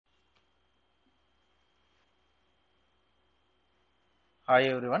Hi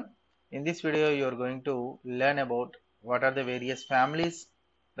everyone. In this video you are going to learn about what are the various families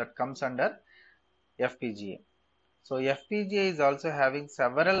that comes under FPGA. So FPGA is also having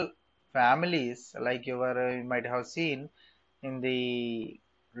several families like you might have seen in the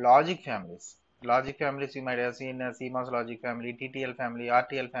logic families. Logic families you might have seen CMOS logic family, TTL family,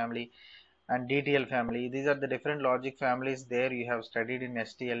 RTL family and DTL family. These are the different logic families there you have studied in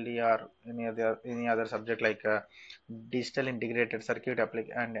STLD or any other subject like digital integrated circuit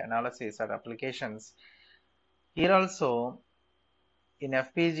and analysis or applications. Here also in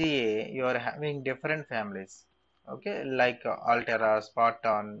FPGA you are having different families. Okay, like Altera,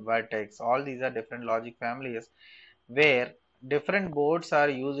 Spartan, Vertex, all these are different logic families where different boards are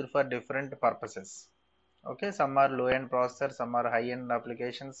used for different purposes. Okay, some are low end processors, some are high end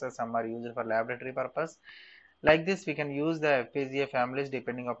applications, some are used for laboratory purpose. Like this we can use the FPGA families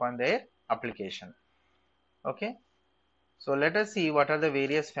depending upon their application. Okay, so let us see what are the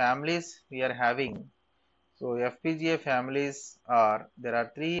various families we are having. So FPGA families there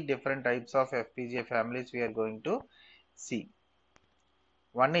are three different types of FPGA families we are going to see.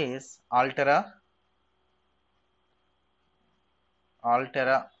 One is Altera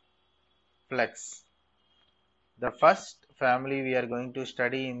Flex. The first family we are going to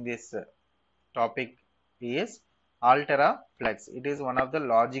study in this topic is Altera Flex. It is one of the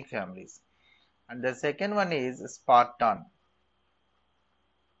logic families. And the second one is Spartan.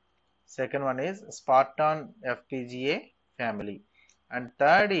 Second one is Spartan FPGA family. And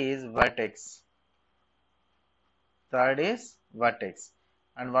third is Vertex. Third is Vertex.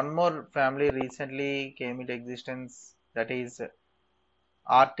 And one more family recently came into existence, that is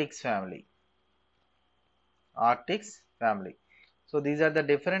Artix family. Artix family. So these are the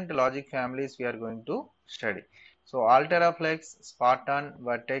different logic families we are going to study. So Altera Flex, Spartan,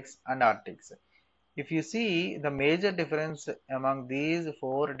 Vertex and Artix. If you see the major difference among these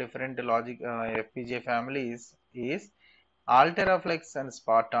four different logic FPGA families is Altera Flex and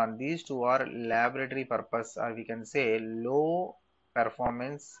Spartan. These two are laboratory purpose, or we can say low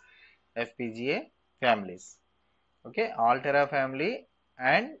performance FPGA families. Okay, Altera family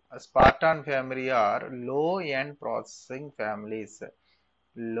and Spartan family are low end processing families,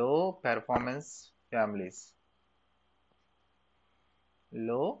 low performance families,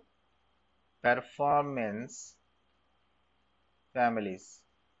 low performance families.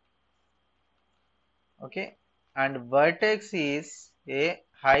 Okay, and Vertex is a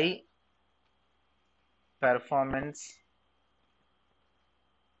high performance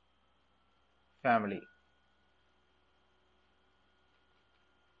family.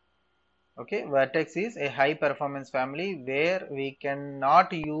 Okay, Vertex is a high performance family where we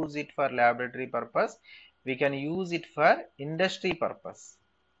cannot use it for laboratory purpose, we can use it for industry purpose,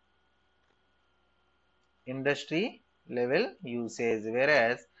 industry level usage,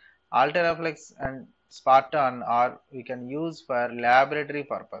 whereas Altera Flex and Spartan are we can use for laboratory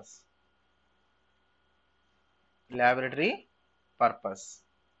purpose, laboratory purpose.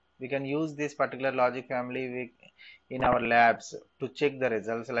 We can use this particular logic family in our labs to check the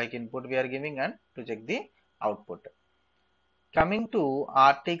results, like input we are giving and to check the output. Coming to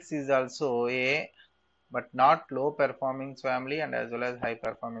Artix is also a but not low performing family and as well as high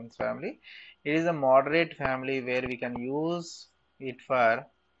performing family. It is a moderate family where we can use it for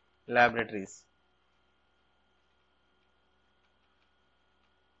laboratories.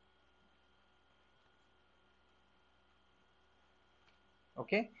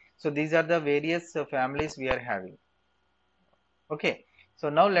 Okay, so these are the various families we are having. Okay, so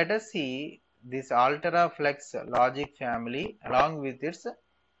now let us see this Altera Flex logic family along with its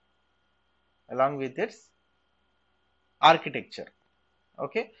architecture.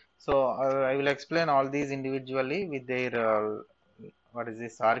 Okay, so I will explain all these individually with their what is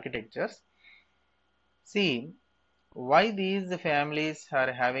this architectures. See why these families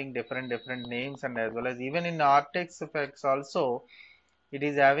are having different names, and as well as even in Artix effects also it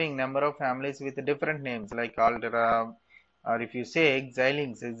is having number of families with different names like Altera, or if you say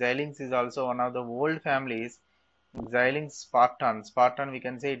Xilinx is also one of the old families. Xilinx, Spartan we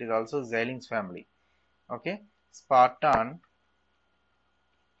can say it is also Xilinx family. Okay, Spartan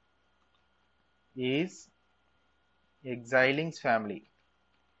is Xilinx family,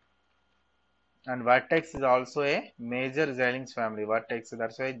 and Vertex is also a major Xilinx family. Vertex,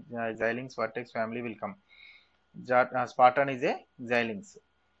 that's why Xilinx Vertex family will come. Spartan is a Xilinx.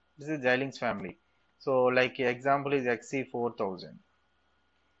 This is Xilinx family. So like example is XC4000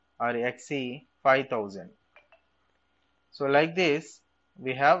 or XC5000. So like this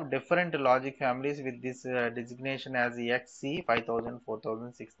we have different logic families with this designation as XC5000,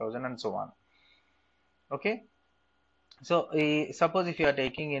 4000, 6000 and so on. Okay, So suppose if you are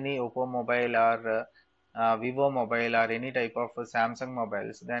taking any Oppo mobile or Vivo mobile or any type of Samsung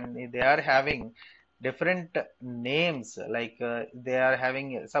mobiles, then they are having different names. Like they are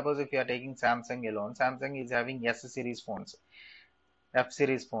having, suppose if you are taking Samsung alone, Samsung is having S series phones, F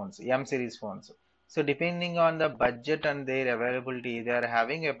series phones, M series phones. So depending on the budget and their availability, they are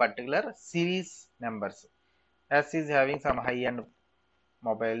having a particular series numbers. S is having some high-end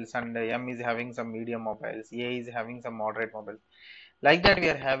mobiles, and M is having some medium mobiles, A is having some moderate mobiles. Like that, we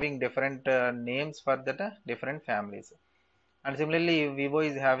are having different names for that different families. And similarly, Vivo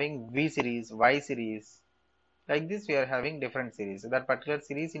is having V series, Y series. Like this, we are having different series. So that particular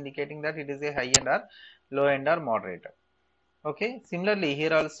series indicating that it is a high end or low end or moderate. Okay. Similarly,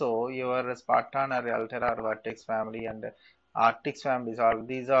 here also your Spartan or Altera or Vertex family and Arctic families, all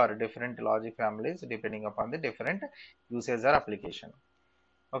these are different logic families depending upon the different usage or application.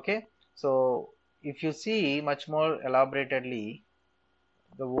 Okay. So if you see much more elaboratedly,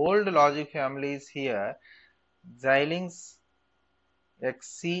 the old logic families here, Xilinx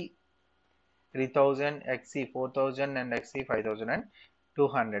XC 3000, XC 4000 and XC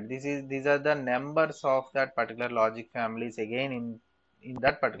 5200. These are the numbers of that particular logic families again in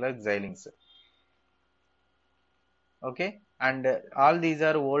that particular Xilinx. Okay, and all these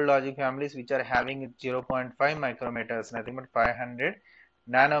are old logic families which are having 0.5 micrometers, nothing but 500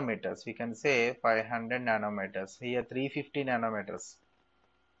 nanometers. We can say 500 nanometers. Here 350 nanometers.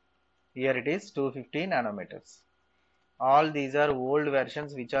 Here it is 250 nanometers. All these are old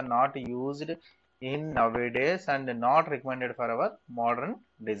versions which are not used in nowadays and not recommended for our modern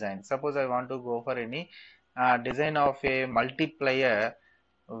design. Suppose I want to go for any design of a multiplier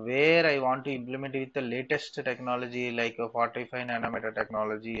where I want to implement with the latest technology like a 45 nanometer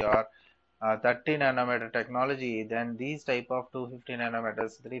technology or 30 nanometer technology, then these type of 250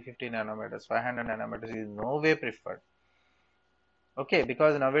 nanometers, 350 nanometers, 500 nanometers is no way preferred. Okay,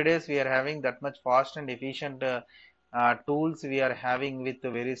 because nowadays we are having that much fast and efficient tools we are having with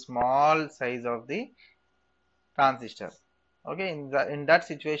a very small size of the transistor. Okay, in that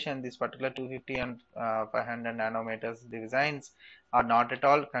situation, this particular 250 and 500 nanometers designs are not at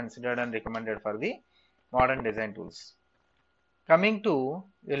all considered and recommended for the modern design tools. Coming to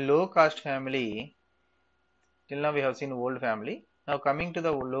a low cost family, till now we have seen old family. Now coming to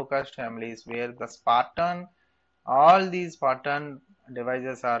the low cost families where the Spartan, all these Spartan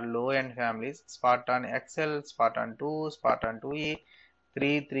devices are low end families. Spartan XL, Spartan 2, Spartan 2E,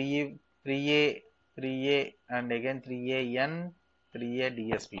 3, 3, 3A, 3A and again 3AN, 3A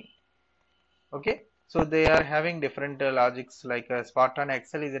DSP. Okay, so they are having different logics like Spartan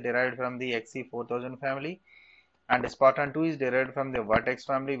XL is derived from the XC4000 family, and Spartan 2 is derived from the Vertex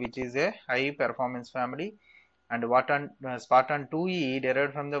family, which is a high performance family, and Spartan 2E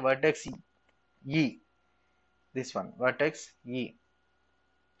derived from the Vertex E, this one Vertex E.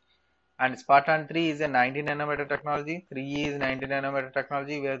 And Spartan 3 is a 90 nanometer technology, 3E is 90 nanometer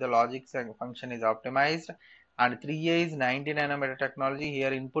technology where the logic function is optimized, and 3A is 90 nanometer technology,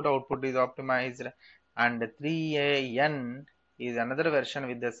 here input output is optimized, and 3AN is another version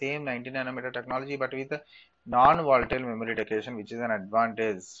with the same 90 nanometer technology but with a non-volatile memory decoration, which is an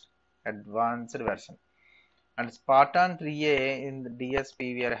advanced version. And Spartan 3A in the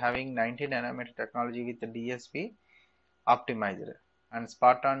DSP, we are having 90 nanometer technology with the DSP optimized, and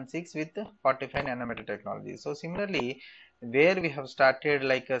Spartan 6 with 45 nanometer technology. So similarly, where we have started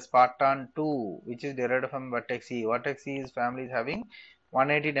like a Spartan 2, which is derived from Vertex E. Vertex E's family is having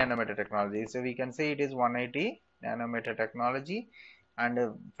 180 nanometer technology. So we can say it is 180 nanometer technology. And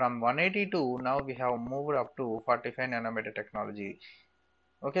from 182, now we have moved up to 45 nanometer technology.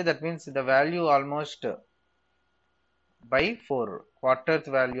 Okay, that means the value almost by 4, quarters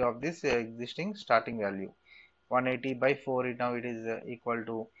value of this existing starting value. 180 by 4, now it is equal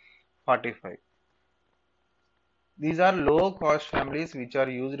to 45. These are low cost families which are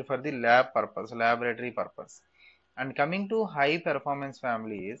used for the lab purpose, laboratory purpose. And coming to high performance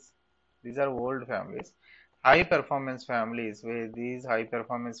families, these are old families. High performance families, where these high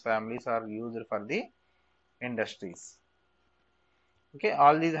performance families are used for the industries. Okay,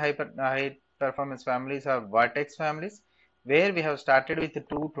 all these high performance families are Vertex families, where we have started with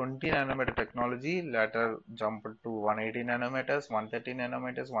 220 nanometer technology, later jumped to 180 nanometers, 130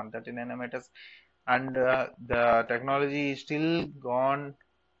 nanometers, 130 nanometers, and the technology is still gone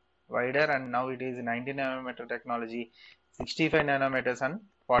wider, and now it is 90 nanometer technology, 65 nanometers and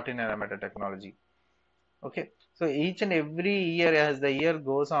 40 nanometer technology. Okay, so each and every year as the year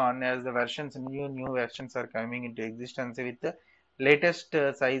goes on, as the versions, new versions are coming into existence with the latest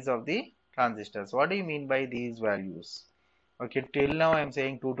size of the transistors. What do you mean by these values? Okay, till now I am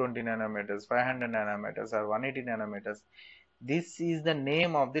saying 220 nanometers, 500 nanometers or 180 nanometers. This is the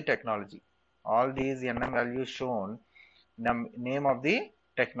name of the technology. All these NM values shown, name of the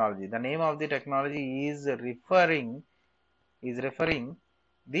technology. The name of the technology is referring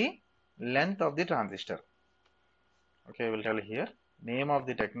the length of the transistor. Okay, I will tell here. Name of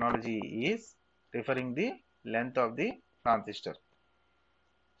the technology is referring the length of the transistor.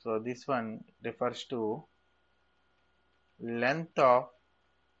 So this one refers to length of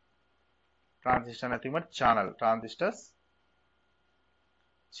transistor, nothing but transistors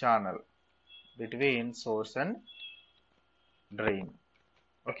channel between source and drain.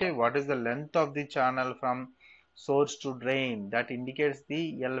 Okay, what is the length of the channel from source to drain? That indicates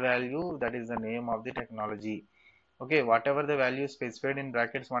the L value, that is the name of the technology. Okay, whatever the value specified in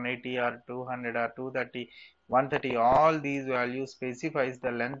brackets 180 or 200 or 230, 130, all these values specifies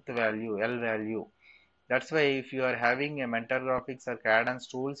the length value, L value. That's why if you are having a mentor graphics or CAD and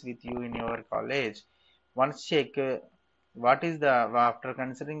tools with you in your college, once check what is the, after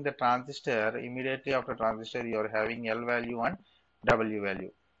considering the transistor, immediately after transistor you are having L value and W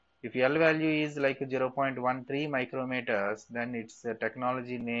value. If L value is like 0.13 micrometers, then its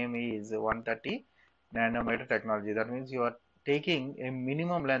technology name is 130 nanometer technology. That means you are taking a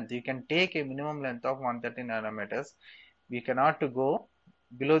minimum length. You can take a minimum length of 130 nanometers. We cannot go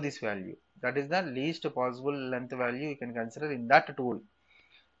below this value. That is the least possible length value you can consider in that tool.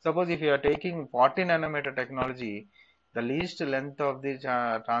 Suppose if you are taking 40 nanometer technology, the least length of the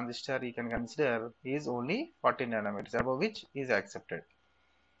transistor you can consider is only 40 nanometers, above which is accepted.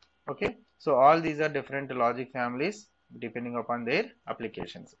 Okay, so all these are different logic families depending upon their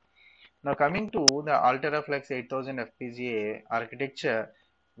applications. Now coming to the Altera Flex 8000 FPGA architecture,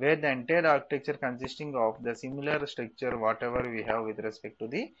 where the entire architecture consisting of the similar structure whatever we have with respect to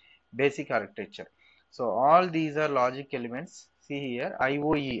the basic architecture. So all these are logic elements. See here,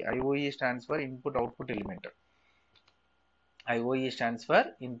 IOE. IOE stands for input output element. IOE stands for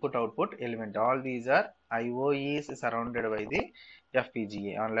input output element. All these are IOEs surrounded by the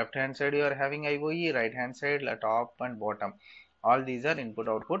FPGA. On left hand side you are having IOE, right hand side top and bottom. All these are input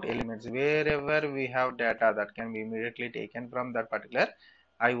output elements. Wherever we have data, that can be immediately taken from that particular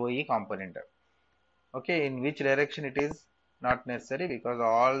IOE component. Okay, in which direction it is not necessary, because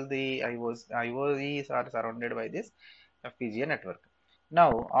all the IOEs are surrounded by this FPGA network.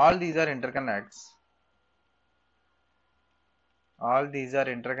 Now all these are interconnects. All these are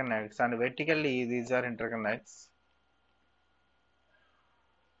interconnects, and vertically these are interconnects.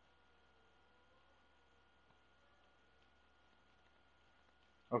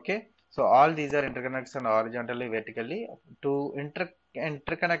 Okay, so all these are interconnects and horizontally, vertically. To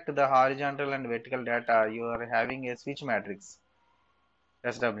interconnect the horizontal and vertical data, you are having a switch matrix.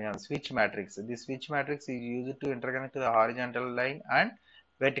 SWM, switch matrix. This switch matrix is used to interconnect the horizontal line and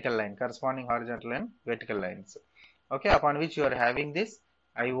vertical line, corresponding horizontal and vertical lines. Okay, upon which you are having this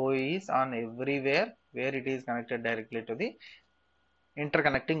IOEs on everywhere where it is connected directly to the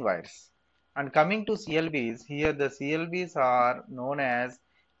interconnecting wires. And coming to CLBs, here the CLBs are known as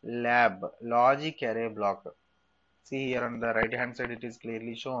logic array block. See here on the right hand side it is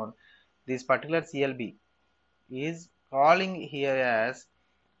clearly shown. This particular CLB is calling here as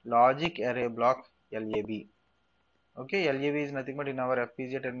logic array block, LAB. Okay, LAB is nothing but in our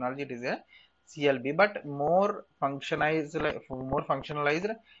FPGA terminology it is a CLB, but more functionalized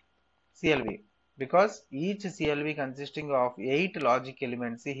CLB, because each CLB consisting of 8 logic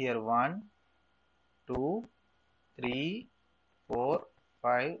elements. See here, 1, 2, 3, 4,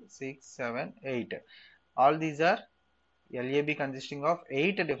 5, 6, 7, 8. All these are LAB consisting of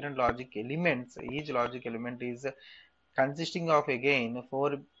 8 different logic elements. Each logic element is consisting of again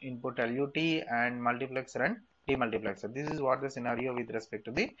 4 input LUT and multiplexer and demultiplexer. This is what the scenario with respect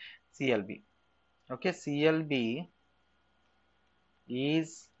to the CLB. Okay, CLB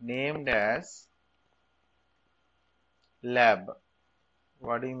is named as lab.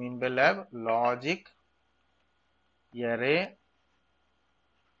 What do you mean by lab? Logic array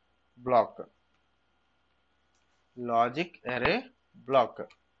block. Logic array block.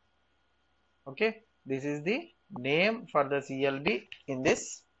 Okay, this is the name for the CLB in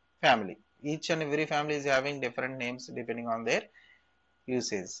this family. Each and every family is having different names depending on their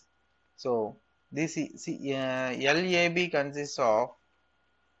usage. So this LAB consists of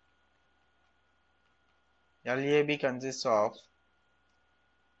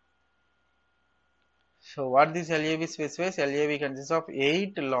so what this LAB specifies? LAB consists of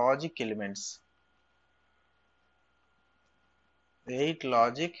 8 logic elements. 8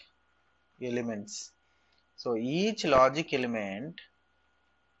 logic elements. So each logic element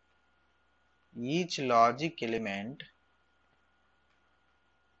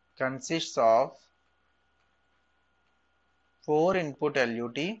consists of 4 input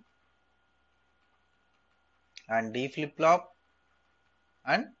LUT and D flip-flop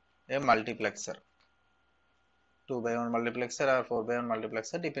and a multiplexer. 2x1 multiplexer or 4x1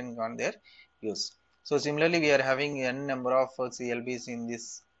 multiplexer depending on their use. So similarly we are having n number of CLBs in this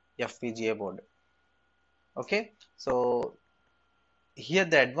FPGA board. Okay, so here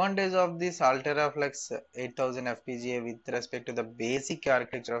the advantage of this Altera Flex 8000 FPGA with respect to the basic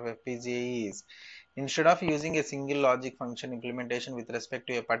architecture of FPGA is, instead of using a single logic function implementation with respect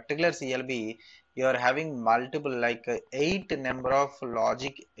to a particular CLB, you are having multiple, like 8 number of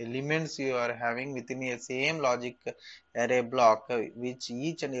logic elements you are having within a same logic array block, which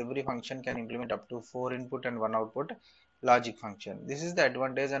each and every function can implement up to 4 input and 1 output logic function. This is the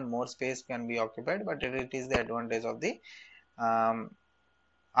advantage, and more space can be occupied, but it is the advantage of the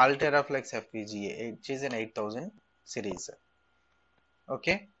Altera Flex FPGA, which is an 8000 series.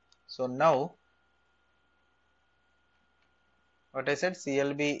 Okay, so now what I said,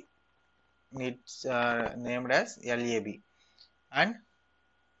 CLB needs named as LAB, and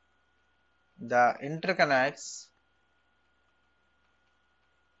the interconnects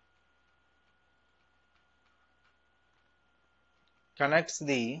connects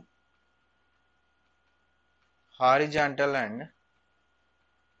the horizontal and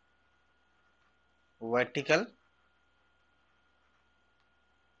vertical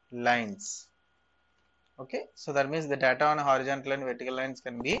lines. Okay, so that means the data on horizontal and vertical lines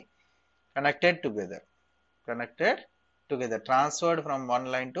can be connected together, transferred from one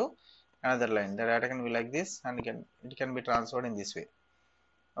line to another line. The data can be like this, and it can be transferred in this way.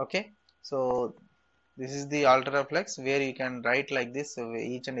 Okay, so this is the Altera Flex, where you can write like this. So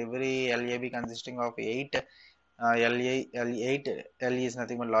each and every LAB consisting of 8 8 LE is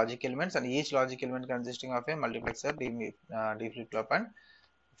nothing but logic elements, and each logic element consisting of a multiplexer, D flip-flop and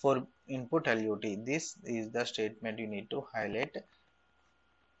 4 input LUT. This is the statement you need to highlight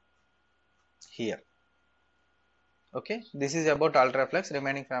here. Okay, this is about Altera Flex.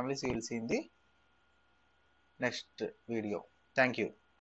 Remaining families you will see in the next video. Thank you.